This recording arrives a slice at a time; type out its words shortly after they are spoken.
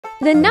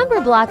The number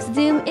blocks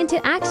zoom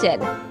into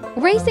action,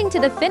 racing to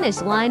the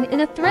finish line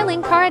in a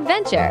thrilling car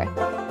adventure.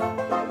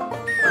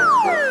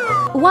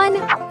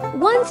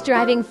 One's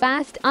driving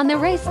fast on the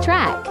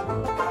racetrack.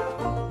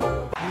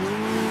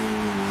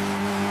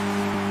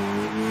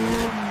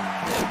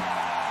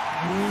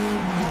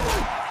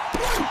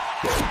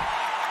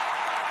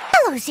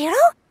 Hello, Zero.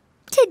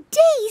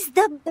 Today's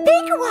the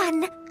big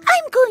one.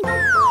 I'm going...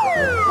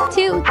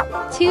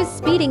 Two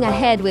speeding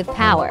ahead with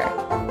power.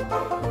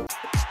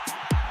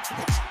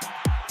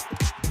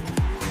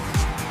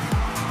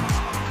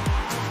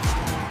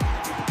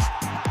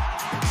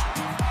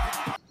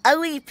 Are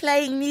we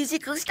playing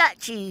musical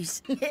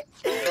statues?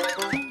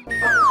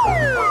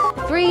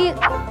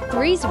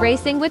 Three's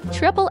racing with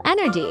triple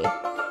energy.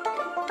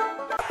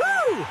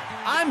 Woo!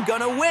 I'm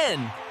gonna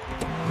win!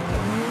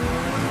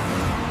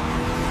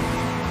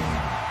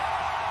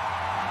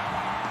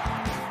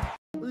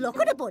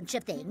 Look at a bunch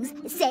of things,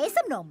 say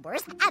some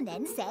numbers, and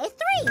then say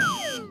 3.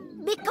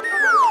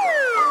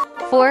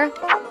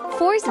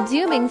 Four's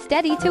zooming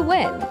steady to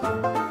win.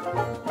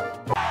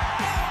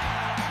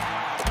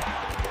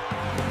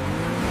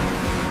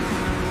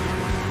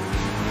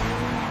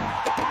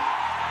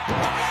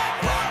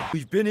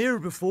 We've been here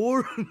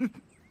before.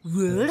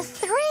 Rule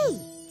 3.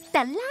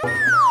 The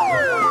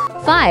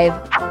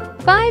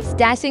Five's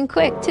dashing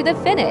quick to the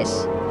finish.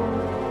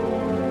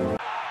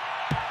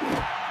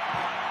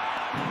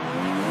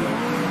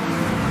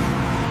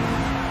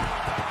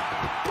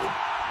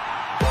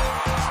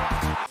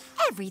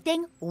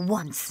 Everything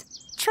once.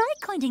 Try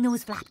counting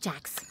those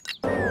flapjacks.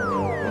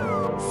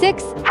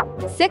 Six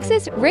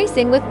is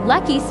racing with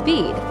lucky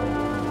speed.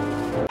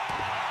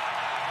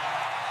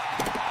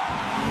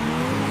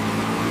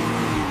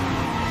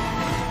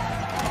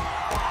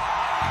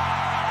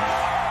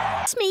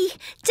 It's me.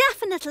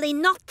 Definitely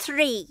not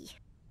 3.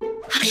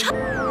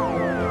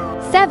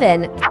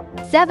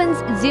 Seven's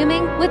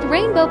zooming with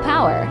rainbow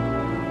power.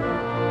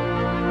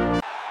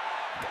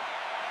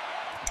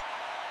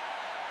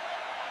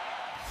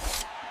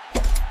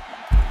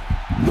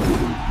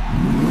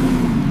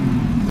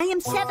 I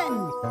am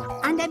 7,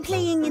 and I'm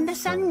playing in the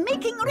sun,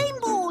 making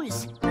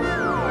rainbows.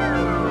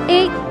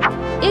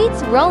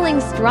 Eight's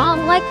rolling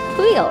strong like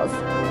wheels.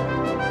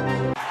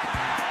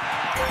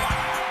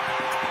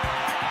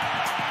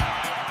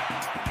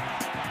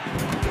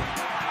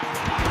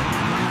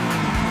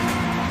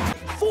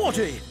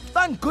 40!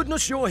 Thank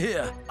goodness you're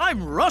here.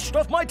 I'm rushed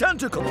off my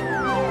tentacle.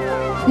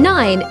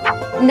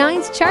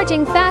 Nine's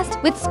charging fast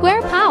with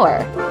square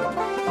power.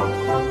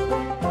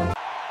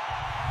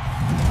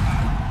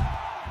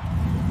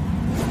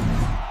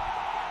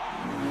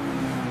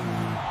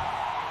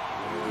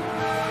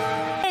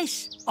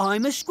 Yes,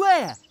 I'm a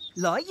square,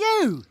 like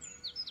you.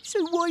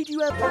 So why do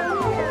you have...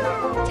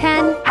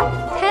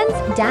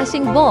 10's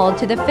dashing bold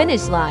to the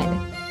finish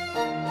line.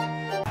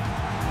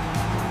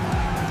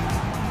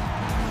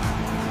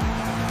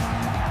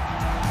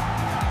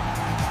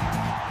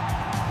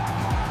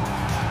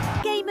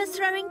 Game of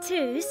throwing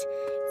 2s.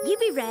 You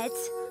be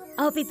reds,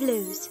 I'll be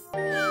blues.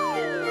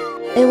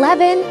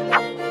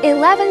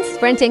 11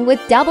 sprinting with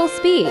double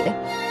speed.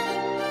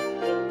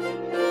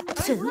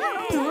 2,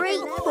 3,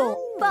 4,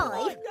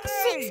 5,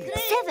 6,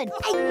 7,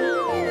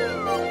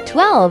 8.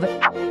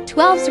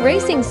 12's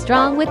racing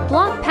strong with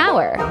block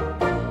power.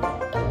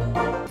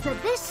 For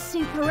this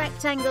super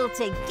rectangle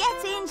to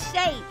get in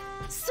shape.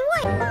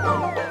 Swipe!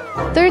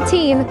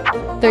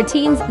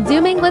 13's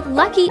zooming with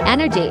lucky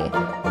energy.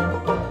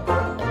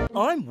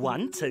 I'm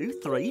 1, 2,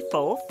 3,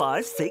 4,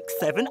 5, 6,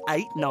 7,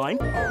 8, 9.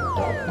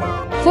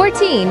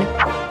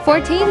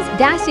 14's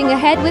dashing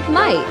ahead with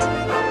might.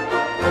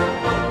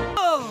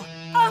 Oh,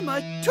 I'm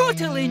a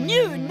totally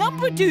new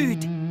number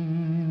dude.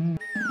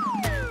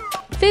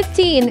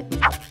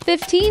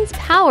 15's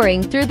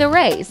powering through the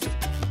race.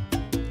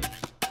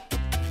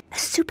 A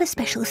super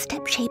special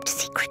step-shaped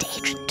secret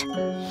agent.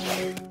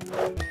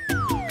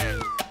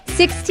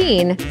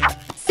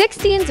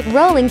 16's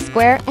rolling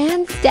square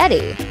and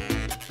steady.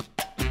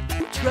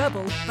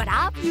 Trouble, but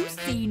have you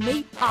seen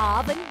me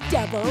halve and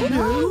double?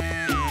 No.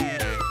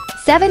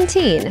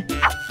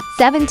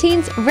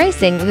 17's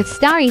racing with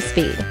starry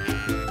speed.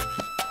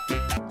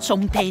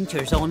 Some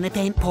painters only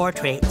paint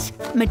portraits.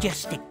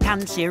 Majestic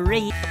cancer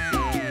rate.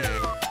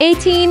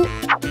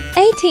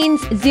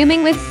 18's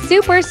zooming with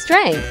super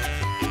strength.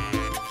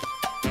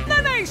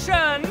 The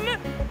nation!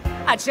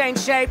 I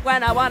change shape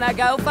when I wanna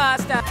go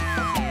faster.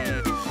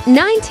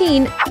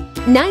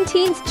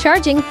 19's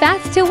charging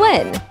fast to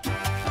win.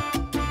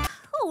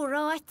 All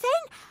right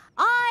then,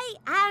 I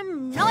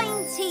am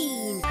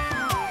 19.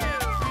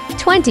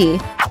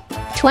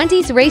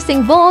 20's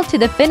racing bold to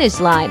the finish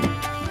line.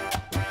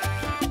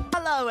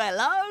 Hello,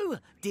 hello!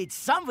 Did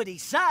somebody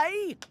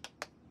say?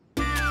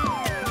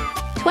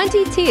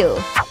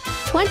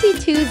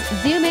 22's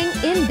zooming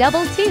in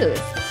double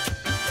 2s.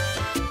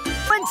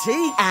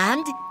 20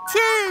 and 2!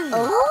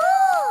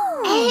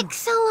 Oh!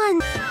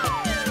 Excellent!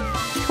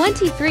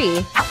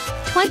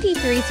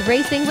 23's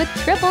racing with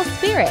triple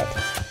spirit.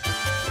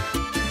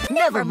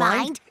 Never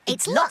mind,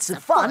 it's lots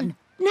of fun.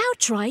 Now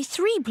try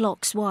 3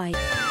 blocks wide.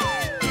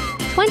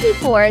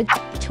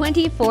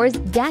 24's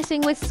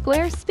dashing with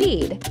square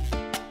speed.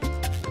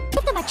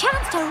 Give them a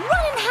chance to run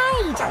and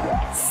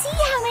hide. See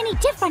how many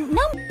different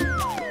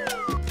numbers.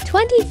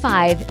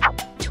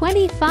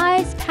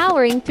 25's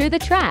powering through the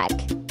track.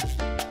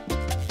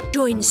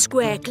 Join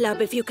Square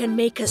Club if you can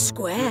make a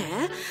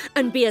square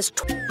and be as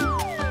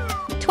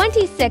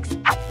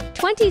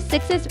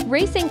 26's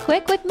racing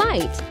quick with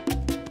might.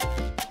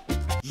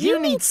 You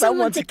need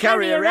someone to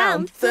carry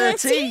around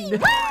 13.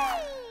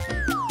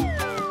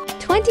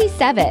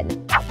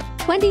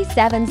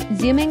 27's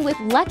zooming with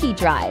lucky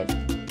drive.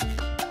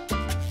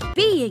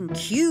 Being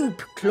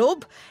Cube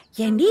Club,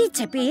 you need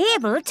to be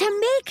able to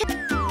make it.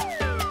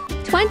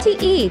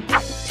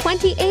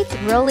 28's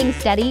rolling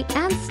steady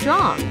and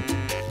strong.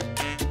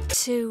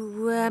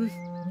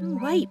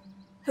 Wait,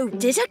 who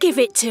did I give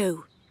it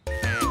to?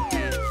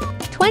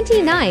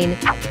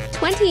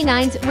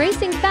 29's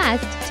racing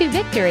fast to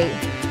victory.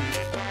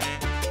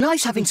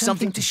 Nice having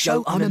something to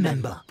show I'm a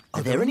member.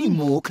 Are there any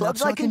more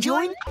clubs I can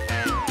join?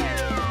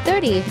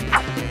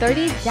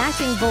 30's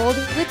dashing bold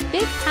with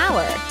big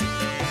power.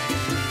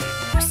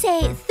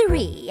 Say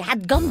 3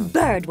 had gone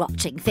bird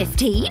watching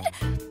 15.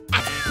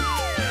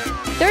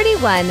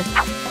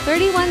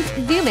 31's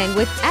zooming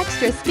with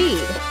extra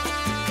speed.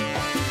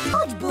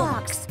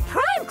 Blocks,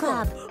 Prime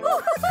Club,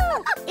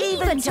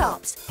 Even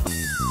Tops.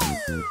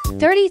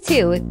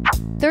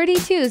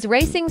 32's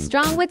racing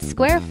strong with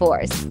square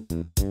force.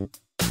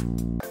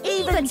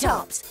 Even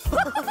Tops.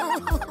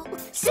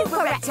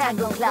 Super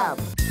Rectangle Club.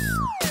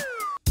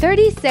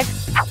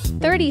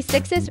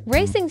 36's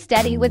racing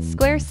steady with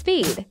square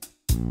speed.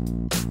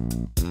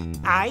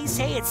 I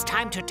say it's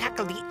time to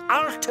tackle the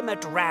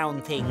ultimate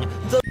round thing.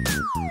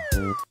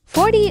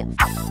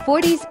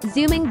 40's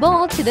zooming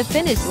bold to the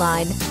finish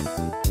line.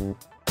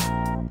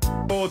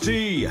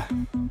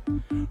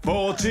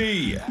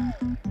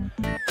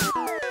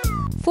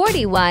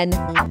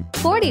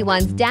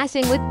 41's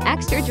dashing with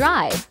extra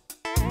drive.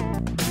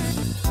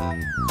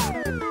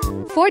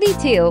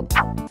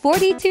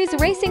 42's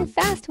racing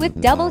fast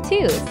with double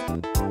twos.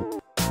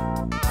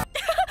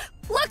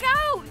 Look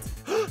out!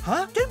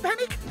 Huh? Don't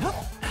panic.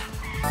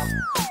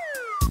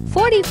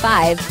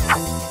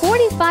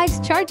 45's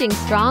charging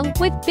strong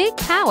with big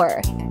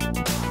power.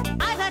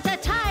 I've had the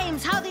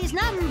times how these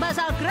numbers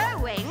are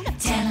growing.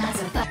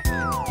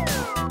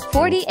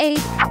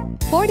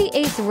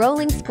 48's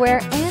rolling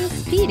square and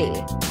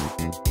speedy.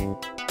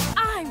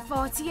 I'm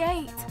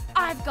 48.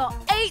 I've got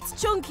 8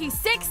 chunky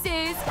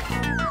 6s.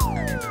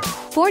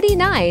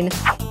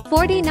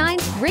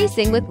 49's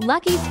racing with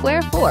lucky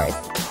square force.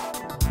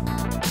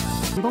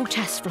 Rainbow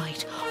test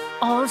flight.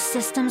 All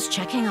systems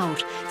checking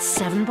out.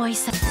 7 by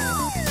 7.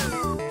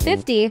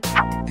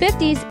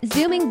 50's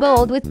zooming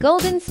bold with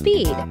golden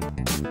speed.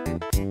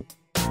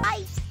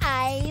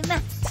 I'm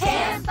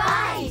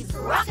 10-5,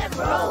 rock and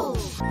roll.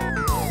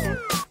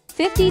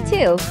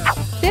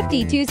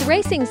 52's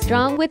racing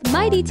strong with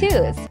mighty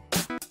twos.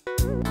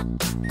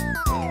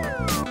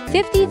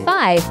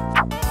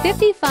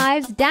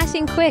 55's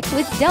dashing quick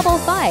with double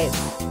fives.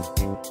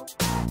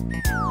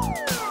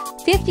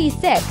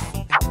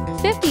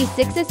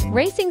 56's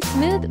racing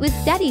smooth with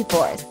steady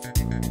force.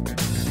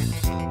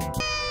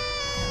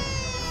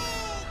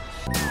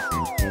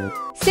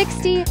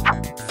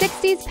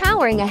 60's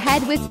powering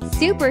ahead with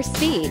super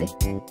speed.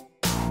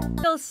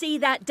 You'll see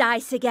that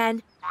dice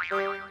again.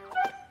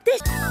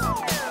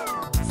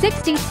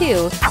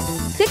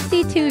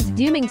 62's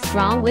zooming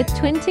strong with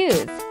twin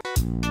twos.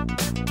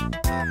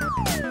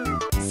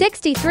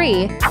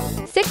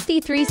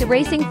 63's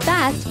racing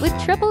fast with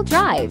triple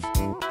drive.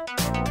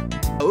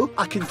 Oh,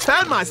 I can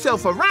turn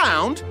myself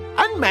around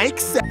and make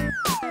sense.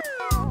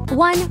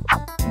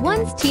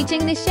 One's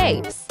teaching the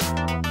shapes.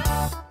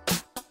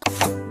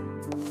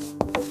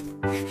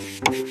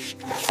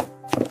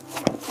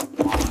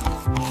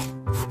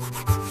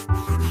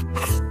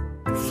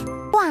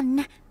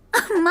 1,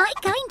 my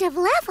kind of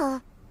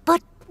level.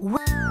 But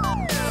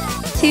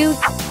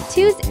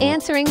Two's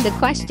answering the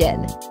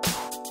question.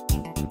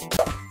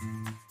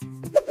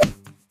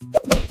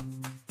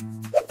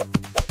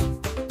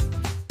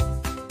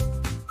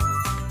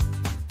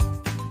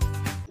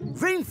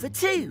 Room for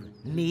 2,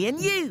 me and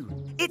you.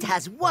 It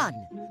has 1,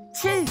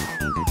 2.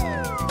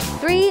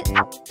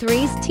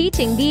 Three's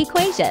teaching the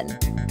equation.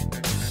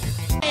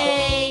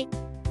 Hey!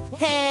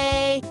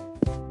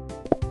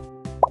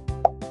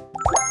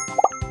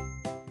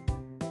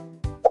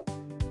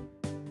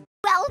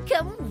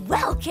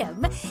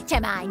 Welcome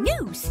to my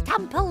new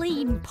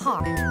Stampoline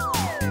Park.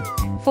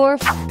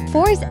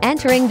 Four's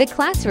entering the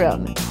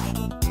classroom.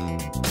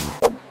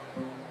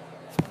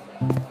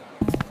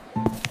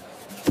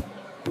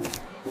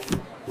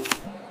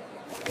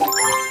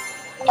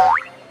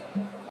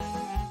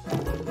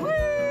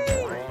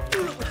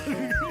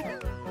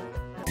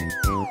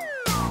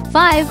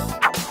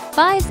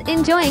 Five's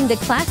enjoying the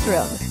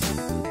classroom.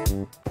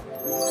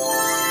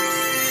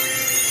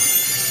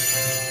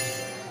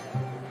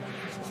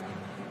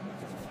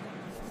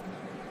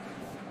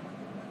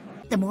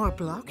 The more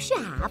blocks you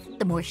have,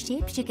 the more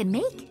shapes you can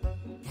make.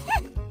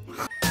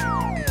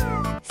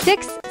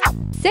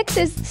 6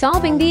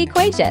 solving the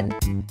equation.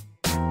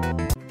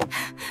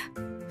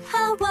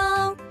 Oh,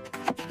 whoa.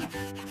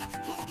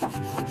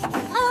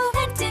 Oh,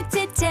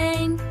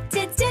 entertain.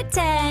 6.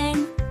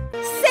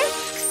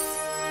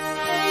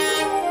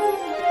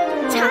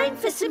 Time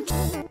for some...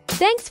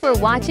 Thanks for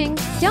watching.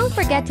 Don't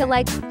forget to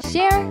like,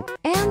 share,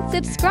 and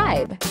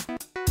subscribe.